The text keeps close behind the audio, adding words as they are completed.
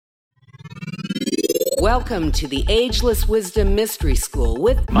Welcome to the Ageless Wisdom Mystery School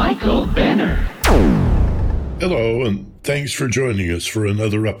with Michael Benner. Hello, and thanks for joining us for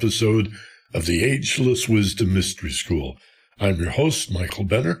another episode of the Ageless Wisdom Mystery School. I'm your host, Michael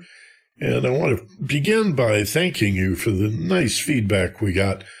Benner, and I want to begin by thanking you for the nice feedback we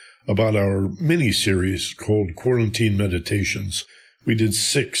got about our mini-series called Quarantine Meditations. We did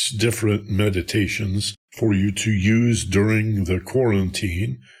 6 different meditations for you to use during the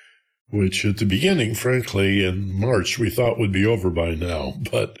quarantine, which at the beginning, frankly, in March, we thought would be over by now.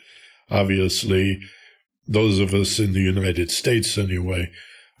 But obviously, those of us in the United States, anyway,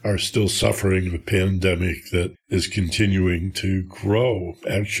 are still suffering a pandemic that is continuing to grow,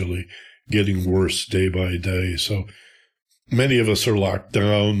 actually getting worse day by day. So many of us are locked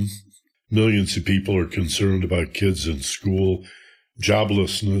down. Millions of people are concerned about kids in school,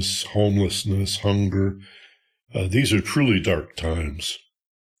 joblessness, homelessness, hunger. These are truly dark times.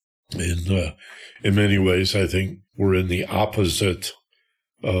 In many ways, I think we're in the opposite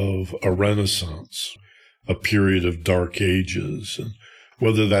of a renaissance, a period of dark ages. And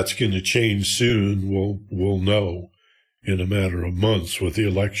whether that's going to change soon, we'll know in a matter of months with the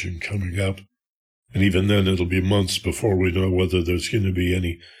election coming up. And even then, it'll be months before we know whether there's going to be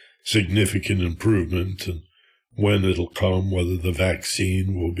any significant improvement and when it'll come, whether the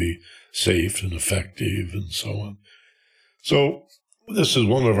vaccine will be safe and effective, and so on. So this is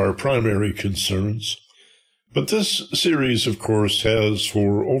one of our primary concerns. But this series, of course, has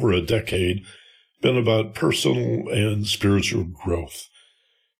for over a decade been about personal and spiritual growth.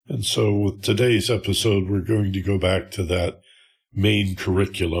 And so with today's episode, we're going to go back to that main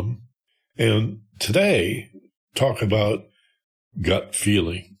curriculum. And today, talk about gut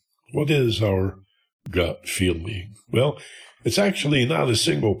feeling. What is our gut feeling? Well, it's actually not a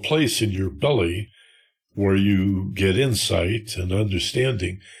single place in your belly where you get insight and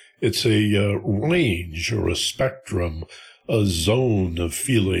understanding. It's a range or a spectrum, a zone of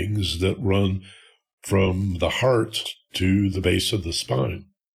feelings that run from the heart to the base of the spine.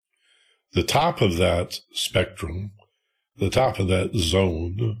 The top of that spectrum, the top of that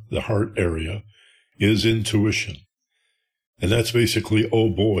zone, the heart area, is intuition. And that's basically, oh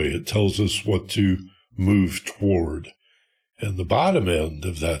boy, it tells us what to move toward. And the bottom end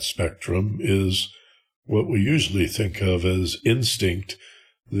of that spectrum is what we usually think of as instinct,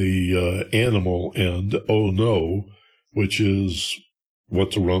 the animal end, oh no, which is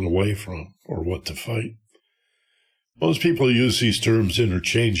what to run away from or what to fight. Most people use these terms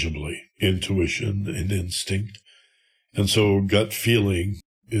interchangeably, intuition and instinct. And so gut feeling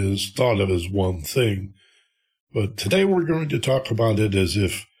is thought of as one thing. But today we're going to talk about it as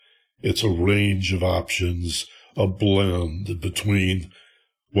if it's a range of options, a blend between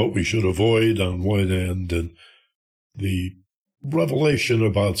what we should avoid on one end and the revelation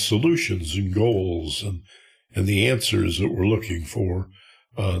about solutions and goals and the answers that we're looking for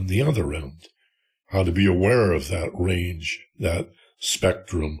on the other end. How to be aware of that range, that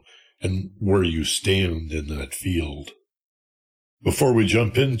spectrum, and where you stand in that field. Before we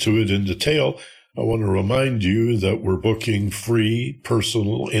jump into it in detail, I want to remind you that we're booking free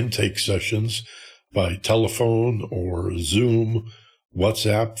personal intake sessions by telephone or Zoom,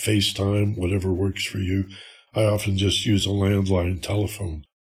 WhatsApp, FaceTime, whatever works for you. I often just use a landline telephone.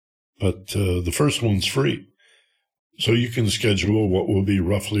 But the first one's free. So you can schedule what will be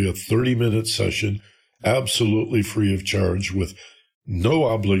roughly a 30-minute session, absolutely free of charge, with no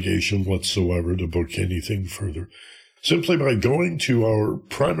obligation whatsoever to book anything further, simply by going to our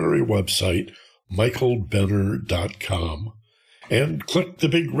primary website, michaelbenner.com, and click the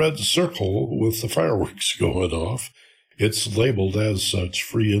big red circle with the fireworks going off. It's labeled as such,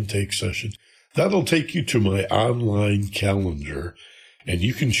 free intake session. That'll take you to my online calendar, and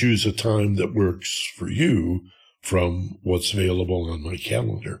you can choose a time that works for you from what's available on my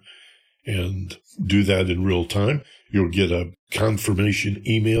calendar. And do that in real time. You'll get a confirmation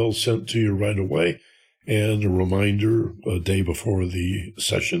email sent to you right away and a reminder a day before the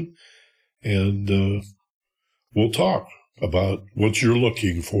session. And we'll talk about what you're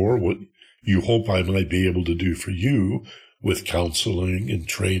looking for, what you hope I might be able to do for you with counseling and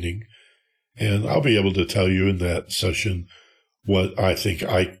training. And I'll be able to tell you in that session what I think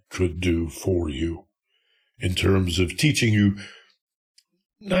I could do for you in terms of teaching you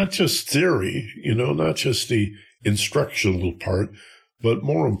not just theory, not just the instructional part, but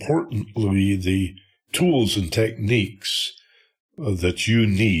more importantly, the tools and techniques that you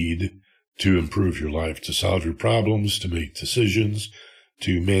need to improve your life, to solve your problems, to make decisions,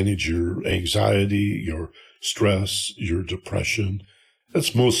 to manage your anxiety, your stress, your depression.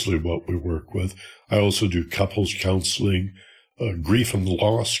 That's mostly what we work with. I also do couples counseling, grief and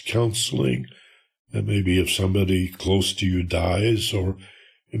loss counseling, That may be if somebody close to you dies, or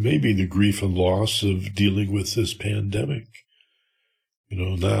it may be the grief and loss of dealing with this pandemic.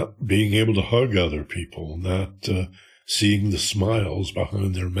 Not being able to hug other people, not seeing the smiles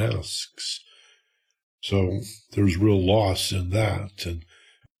behind their masks. So there's real loss in that, and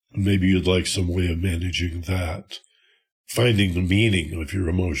maybe you'd like some way of managing that. Finding the meaning of your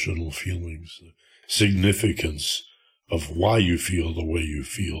emotional feelings, the significance of why you feel the way you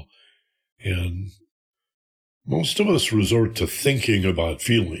feel. And most of us resort to thinking about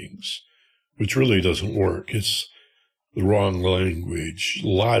feelings, which really doesn't work. It's the wrong language.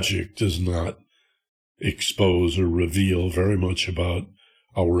 Logic does not expose or reveal very much about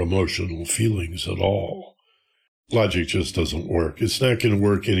our emotional feelings at all. Logic just doesn't work. It's not going to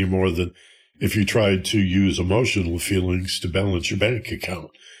work any more than if you tried to use emotional feelings to balance your bank account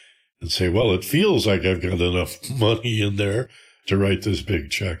and say, well, it feels like I've got enough money in there to write this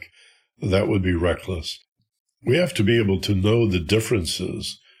big check. That would be reckless. We have to be able to know the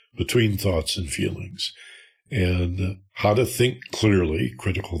differences between thoughts and feelings and how to think clearly,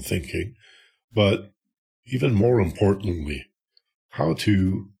 critical thinking, but even more importantly, how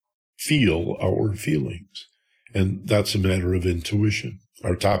to feel our feelings. And that's a matter of intuition.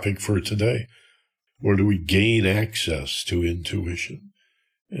 Our topic for today, where do we gain access to intuition?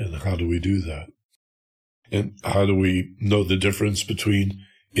 And how do we do that? And how do we know the difference between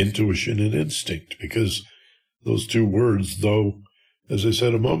intuition and instinct? Because those two words, though, as I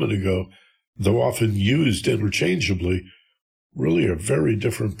said a moment ago, though often used interchangeably, really are very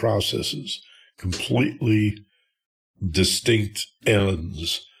different processes, completely distinct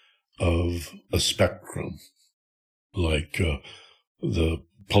ends of a spectrum, like the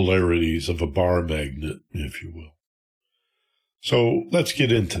polarities of a bar magnet, if you will. So let's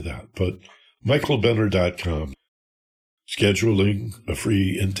get into that. But michaelbenner.com, scheduling a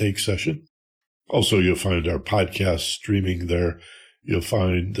free intake session. Also, you'll find our podcast streaming there. You'll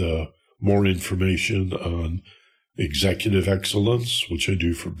find more information on executive excellence, which I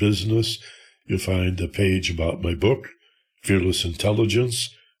do for business. You'll find a page about my book, Fearless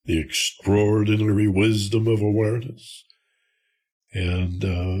Intelligence, The Extraordinary Wisdom of Awareness. And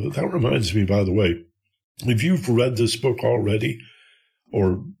that reminds me, by the way, if you've read this book already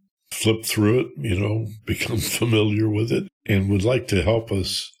or flipped through it, become familiar with it and would like to help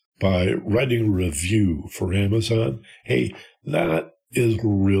us by writing a review for Amazon, hey, that is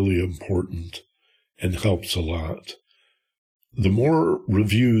really important and helps a lot. The more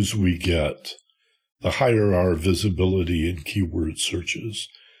reviews we get, the higher our visibility in keyword searches.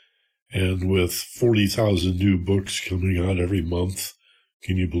 And with 40,000 new books coming out every month,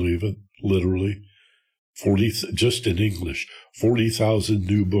 can you believe it? Literally, just in English, 40,000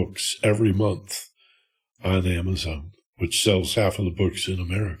 new books every month on Amazon, which sells half of the books in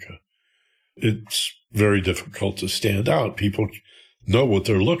America. It's very difficult to stand out. People know what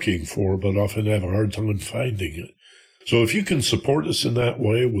they're looking for, but often have a hard time finding it. So if you can support us in that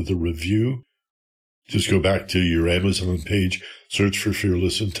way with a review, just go back to your Amazon page, search for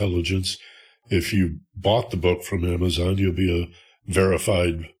Fearless Intelligence. If you bought the book from Amazon, you'll be a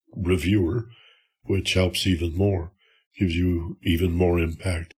verified reviewer, which helps even more, gives you even more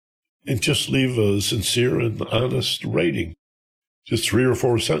impact. And just leave a sincere and honest rating. Just 3 or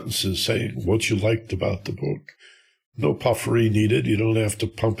 4 sentences saying what you liked about the book. No puffery needed. You don't have to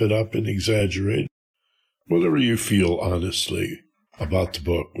pump it up and exaggerate. Whatever you feel honestly about the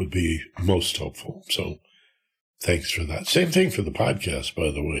book would be most helpful. So thanks for that. Same thing for the podcast,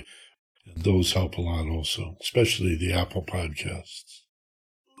 by the way. And those help a lot also, especially the Apple Podcasts.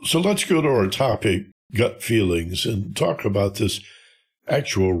 So let's go to our topic, gut feelings, and talk about this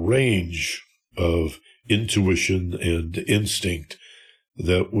actual range of intuition and instinct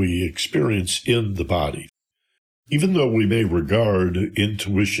that we experience in the body. Even though we may regard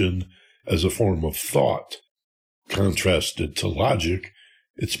intuition as a form of thought, contrasted to logic,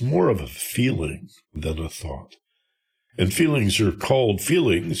 it's more of a feeling than a thought. And feelings are called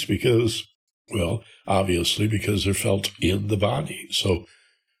feelings because, well, obviously because they're felt in the body. So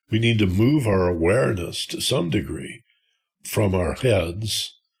we need to move our awareness to some degree from our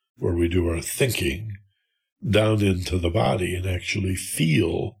heads, where we do our thinking, down into the body and actually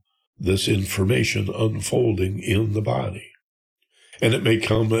feel this information unfolding in the body. And it may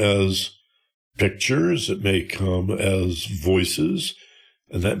come as pictures, it may come as voices,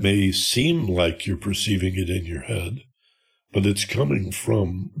 and that may seem like you're perceiving it in your head, but it's coming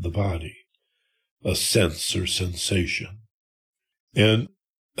from the body, a sense or sensation. And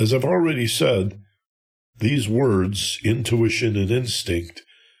as I've already said, these words, intuition and instinct,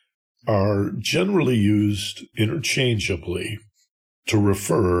 are generally used interchangeably to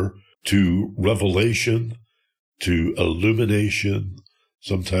refer to revelation, to illumination,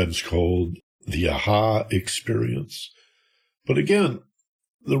 sometimes called the aha experience. But again,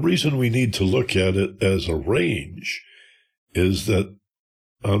 the reason we need to look at it as a range is that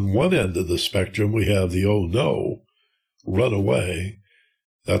on one end of the spectrum, we have the oh no, run away.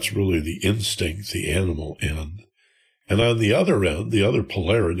 That's really the instinct, the animal end. And on the other end, the other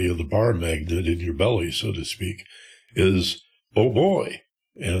polarity of the bar magnet in your belly, so to speak, is oh boy.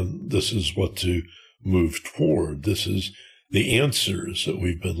 And this is what to move toward. This is the answers that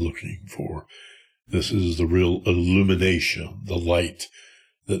we've been looking for. This is the real illumination, the light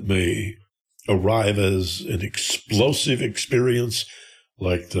that may arrive as an explosive experience,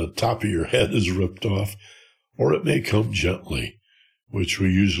 like the top of your head is ripped off, or it may come gently, which we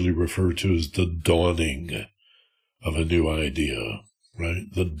usually refer to as the dawning of a new idea, right?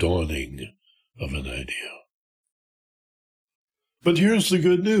 The dawning of an idea. But here's the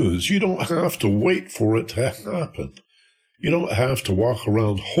good news. You don't have to wait for it to happen. You don't have to walk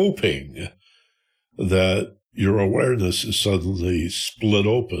around hoping that your awareness is suddenly split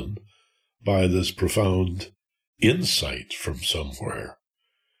open by this profound insight from somewhere.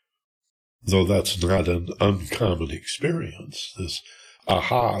 Though that's not an uncommon experience. This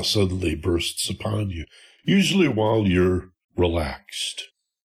aha suddenly bursts upon you, usually while you're relaxed.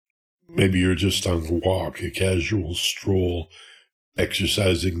 Maybe you're just on a walk, a casual stroll,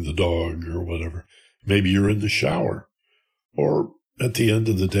 exercising the dog or whatever. Maybe you're in the shower. Or at the end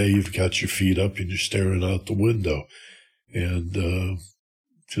of the day, you've got your feet up and you're staring out the window and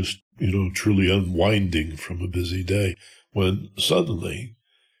just, truly unwinding from a busy day, when suddenly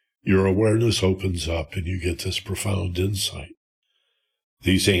your awareness opens up and you get this profound insight,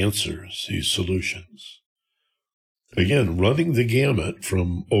 these answers, these solutions. Again, running the gamut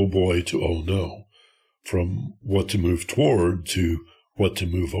from oh boy to oh no, from what to move toward to what to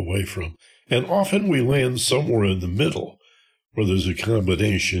move away from. And often we land somewhere in the middle, where there's a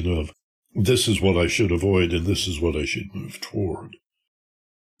combination of this is what I should avoid and this is what I should move toward.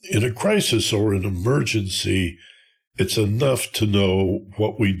 In a crisis or an emergency, it's enough to know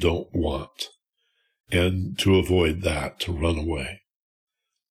what we don't want and to avoid that, to run away.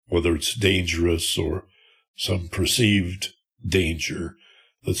 Whether it's dangerous or some perceived danger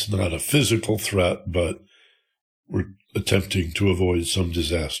that's not a physical threat, but we're attempting to avoid some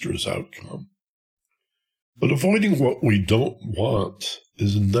disastrous outcome. But avoiding what we don't want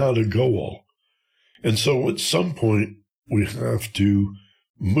is not a goal. And so at some point, we have to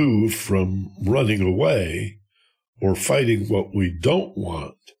move from running away or fighting what we don't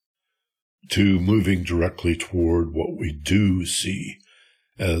want to moving directly toward what we do see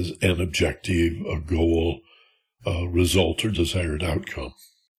as an objective, a goal, a result, or desired outcome.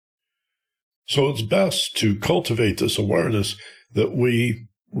 So it's best to cultivate this awareness that we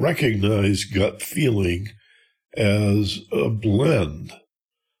recognize gut feeling as a blend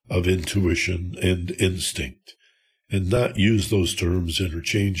of intuition and instinct, and not use those terms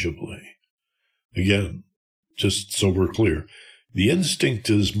interchangeably. Again, just so we're clear, the instinct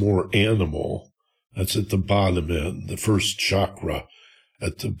is more animal. That's at the bottom end, the first chakra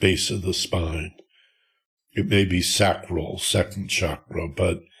at the base of the spine. It may be sacral, second chakra,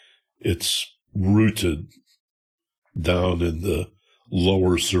 but it's rooted down in the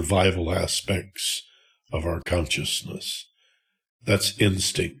lower survival aspects of our consciousness. That's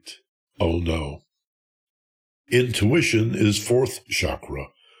instinct. Oh no. Intuition is fourth chakra,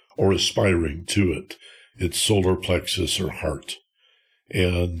 or aspiring to it. It's solar plexus or heart.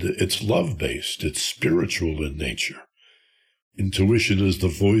 And it's love-based. It's spiritual in nature. Intuition is the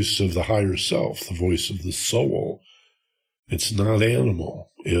voice of the higher self, the voice of the soul. It's not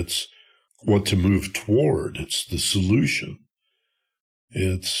animal. It's what to move toward. It's the solution.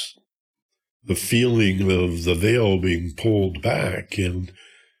 It's the feeling of the veil being pulled back and,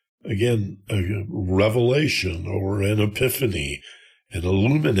 again, a revelation or an epiphany, an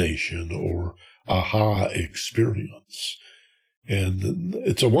illumination or aha experience. And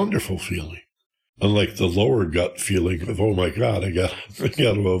it's a wonderful feeling. Unlike the lower gut feeling of, oh my God, I got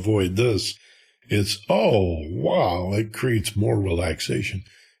to avoid this. It's, oh, wow, it creates more relaxation.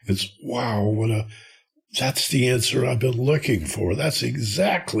 It's, wow, that's the answer I've been looking for. That's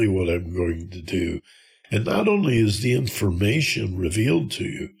exactly what I'm going to do. And not only is the information revealed to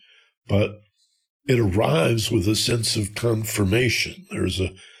you, but it arrives with a sense of confirmation. There's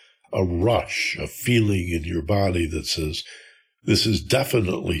a rush, a feeling in your body that says, this is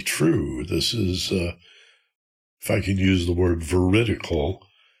definitely true. This is, if I can use the word veridical,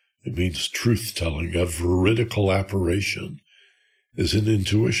 it means truth-telling. A veridical apparition is an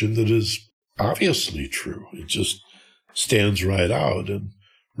intuition that is obviously true. It just stands right out and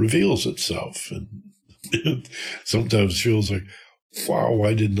reveals itself. And it sometimes feels like, wow,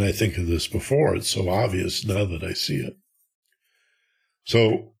 why didn't I think of this before? It's so obvious now that I see it.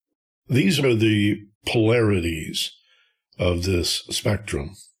 So these are the polarities of this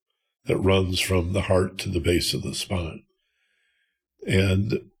spectrum that runs from the heart to the base of the spine.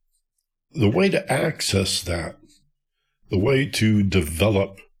 And the way to access that, the way to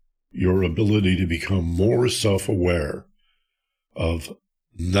develop your ability to become more self-aware of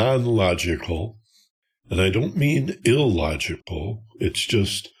non-logical, and I don't mean illogical, it's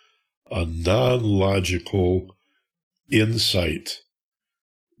just a non-logical insight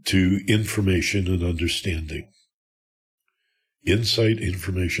to information and understanding. Insight,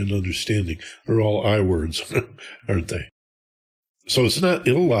 information, understanding are all I words, aren't they? So it's not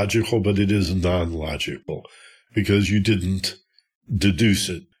illogical, but it is non-logical because you didn't deduce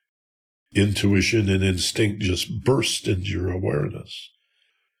it. Intuition and instinct just burst into your awareness.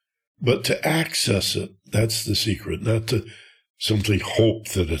 But to access it, that's the secret, not to simply hope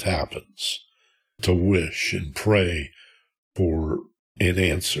that it happens, to wish and pray for an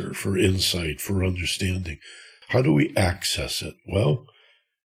answer, for insight, for understanding. How do we access it? Well,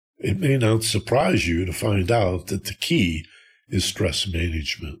 it may not surprise you to find out that the key is stress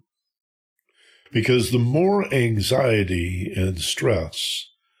management. Because the more anxiety and stress,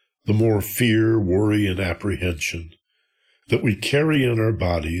 the more fear, worry, and apprehension that we carry in our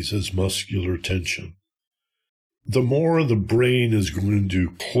bodies as muscular tension, the more the brain is going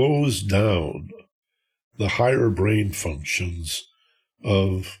to close down the higher brain functions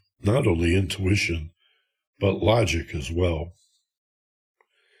of not only intuition, but logic as well,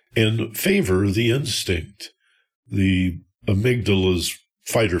 and favor the instinct, the amygdala's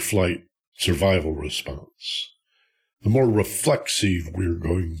fight or flight survival response. The more reflexive we're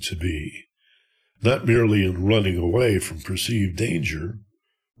going to be, not merely in running away from perceived danger,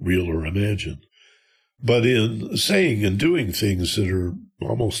 real or imagined, but in saying and doing things that are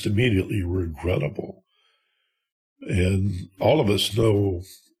almost immediately regrettable. And all of us know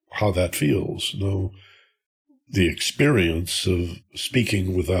how that feels, know the experience of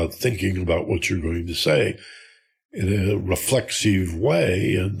speaking without thinking about what you're going to say in a reflexive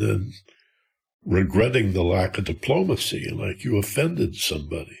way and then regretting the lack of diplomacy, like you offended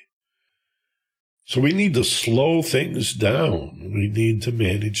somebody. So we need to slow things down. We need to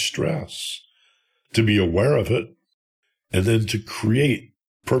manage stress, to be aware of it, and then to create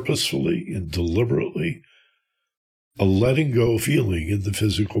purposefully and deliberately a letting go feeling in the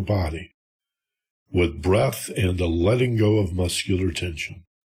physical body with breath and a letting go of muscular tension.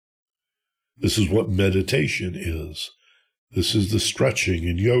 This is what meditation is. This is the stretching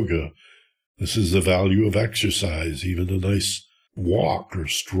in yoga. This is the value of exercise, even a nice walk or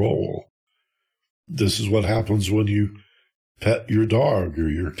stroll. This is what happens when you pet your dog or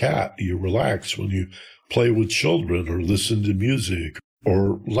your cat. You relax when you play with children or listen to music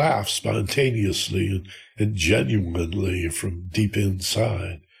or laugh spontaneously and genuinely from deep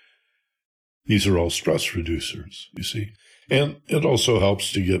inside. These are all stress reducers, you see. And it also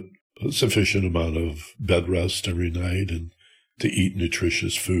helps to get a sufficient amount of bed rest every night and to eat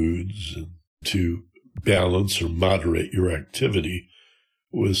nutritious foods and to balance or moderate your activity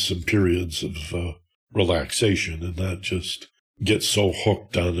with some periods of relaxation and not just get so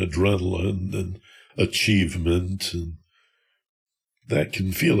hooked on adrenaline and achievement. And that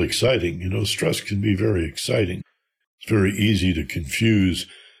can feel exciting. You know, stress can be very exciting. It's very easy to confuse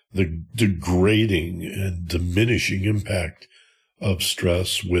the degrading and diminishing impact of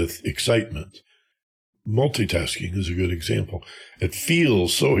stress with excitement. Multitasking is a good example. It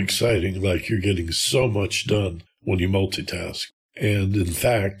feels so exciting, like you're getting so much done when you multitask. And in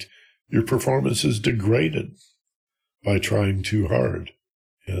fact, your performance is degraded by trying too hard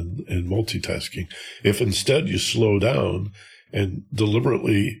and multitasking. If instead you slow down and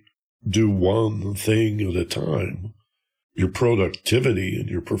deliberately do one thing at a time, your productivity and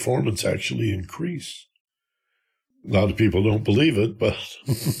your performance actually increase. A lot of people don't believe it, but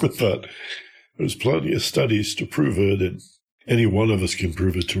there's plenty of studies to prove it, and any one of us can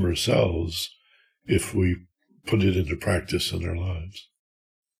prove it to ourselves if we put it into practice in our lives.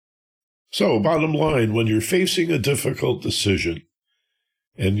 So, bottom line, when you're facing a difficult decision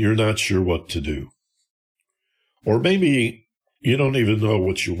and you're not sure what to do, or maybe you don't even know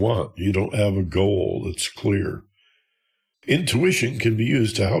what you want, you don't have a goal that's clear, intuition can be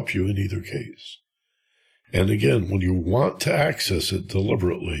used to help you in either case. And again, when you want to access it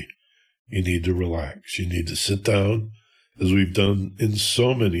deliberately, you need to relax. You need to sit down, as we've done in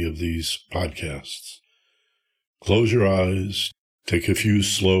so many of these podcasts. Close your eyes, take a few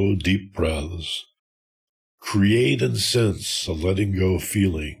slow, deep breaths, create and sense a letting go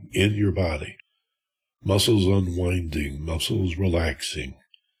feeling in your body. Muscles unwinding, muscles relaxing.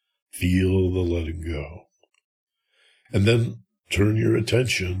 Feel the letting go. And then turn your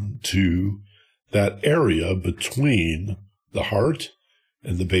attention to that area between the heart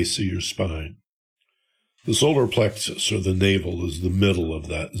and the base of your spine. The solar plexus, or the navel, is the middle of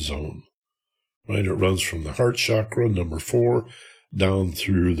that zone, right? It runs from the heart chakra, number 4, down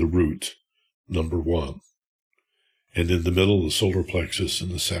through the root, number 1. And in the middle, the solar plexus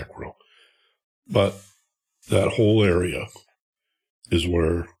and the sacral. But that whole area is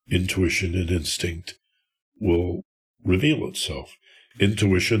where intuition and instinct will reveal itself.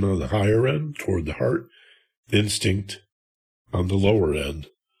 Intuition on the higher end, toward the heart. Instinct on the lower end,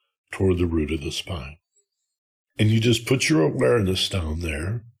 toward the root of the spine. And you just put your awareness down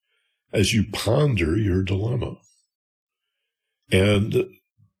there as you ponder your dilemma. And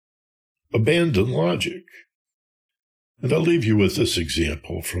abandon logic. And I'll leave you with this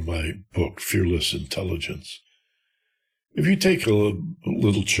example from my book, Fearless Intelligence. If you take a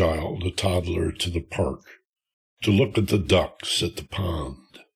little child, a toddler, to the park to look at the ducks at the pond,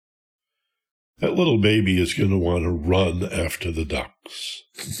 that little baby is going to want to run after the ducks,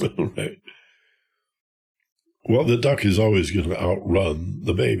 right? Well, the duck is always going to outrun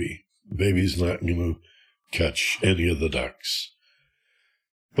the baby. The baby's not going to catch any of the ducks.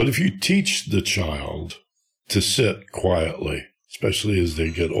 But if you teach the child to sit quietly, especially as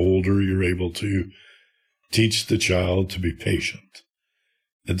they get older, you're able to teach the child to be patient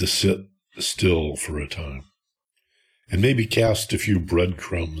and to sit still for a time. And maybe cast a few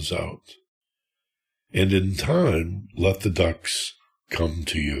breadcrumbs out. And in time, let the ducks come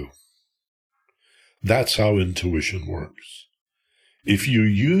to you. That's how intuition works. If you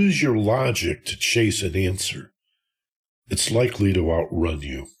use your logic to chase an answer, it's likely to outrun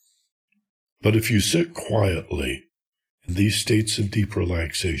you. But if you sit quietly in these states of deep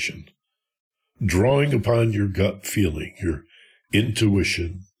relaxation, drawing upon your gut feeling, your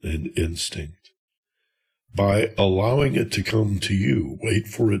intuition and instinct, by allowing it to come to you, wait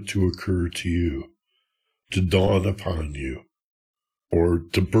for it to occur to you, to dawn upon you, or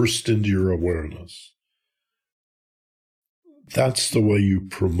to burst into your awareness. That's the way you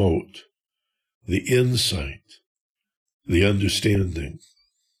promote the insight, the understanding,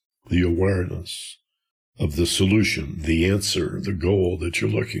 the awareness of the solution, the answer, the goal that you're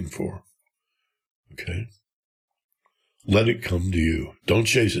looking for. Okay? Let it come to you. Don't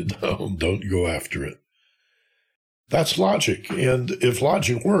chase it down. Don't go after it. That's logic. And if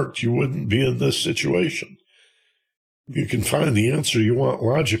logic worked, you wouldn't be in this situation. You can find the answer you want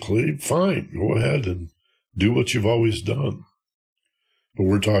logically, fine. Go ahead and do what you've always done. But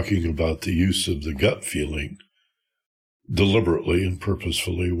we're talking about the use of the gut feeling deliberately and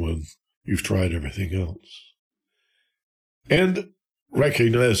purposefully when you've tried everything else. And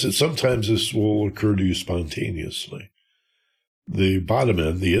recognize that sometimes this will occur to you spontaneously. The bottom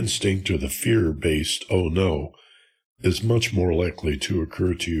end, the instinct or the fear-based, oh no, is much more likely to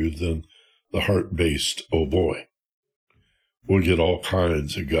occur to you than the heart-based, oh boy. We'll get all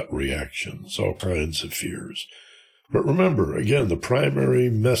kinds of gut reactions, all kinds of fears. But remember, again, the primary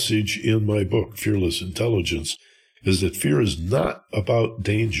message in my book, Fearless Intelligence, is that fear is not about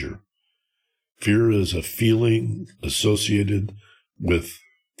danger. Fear is a feeling associated with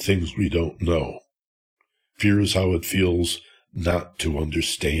things we don't know. Fear is how it feels not to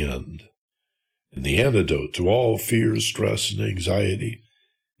understand. And the antidote to all fear, stress, and anxiety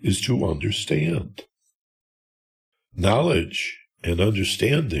is to understand. Knowledge and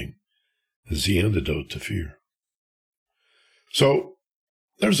understanding is the antidote to fear. So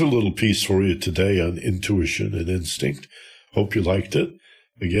there's a little piece for you today on intuition and instinct. Hope you liked it.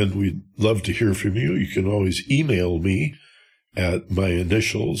 Again, we'd love to hear from you. You can always email me at my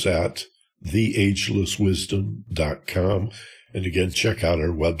initials at theagelesswisdom.com. And again, check out our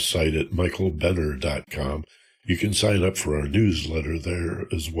website at michaelbenner.com. You can sign up for our newsletter there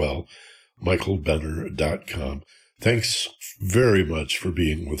as well, michaelbenner.com. Thanks very much for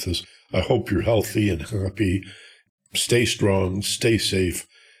being with us. I hope you're healthy and happy. Stay strong, stay safe,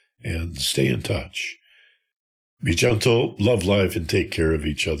 and stay in touch. Be gentle, love life, and take care of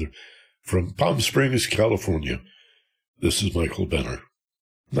each other. From Palm Springs, California, this is Michael Benner.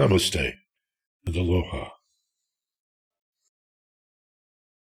 Namaste and aloha.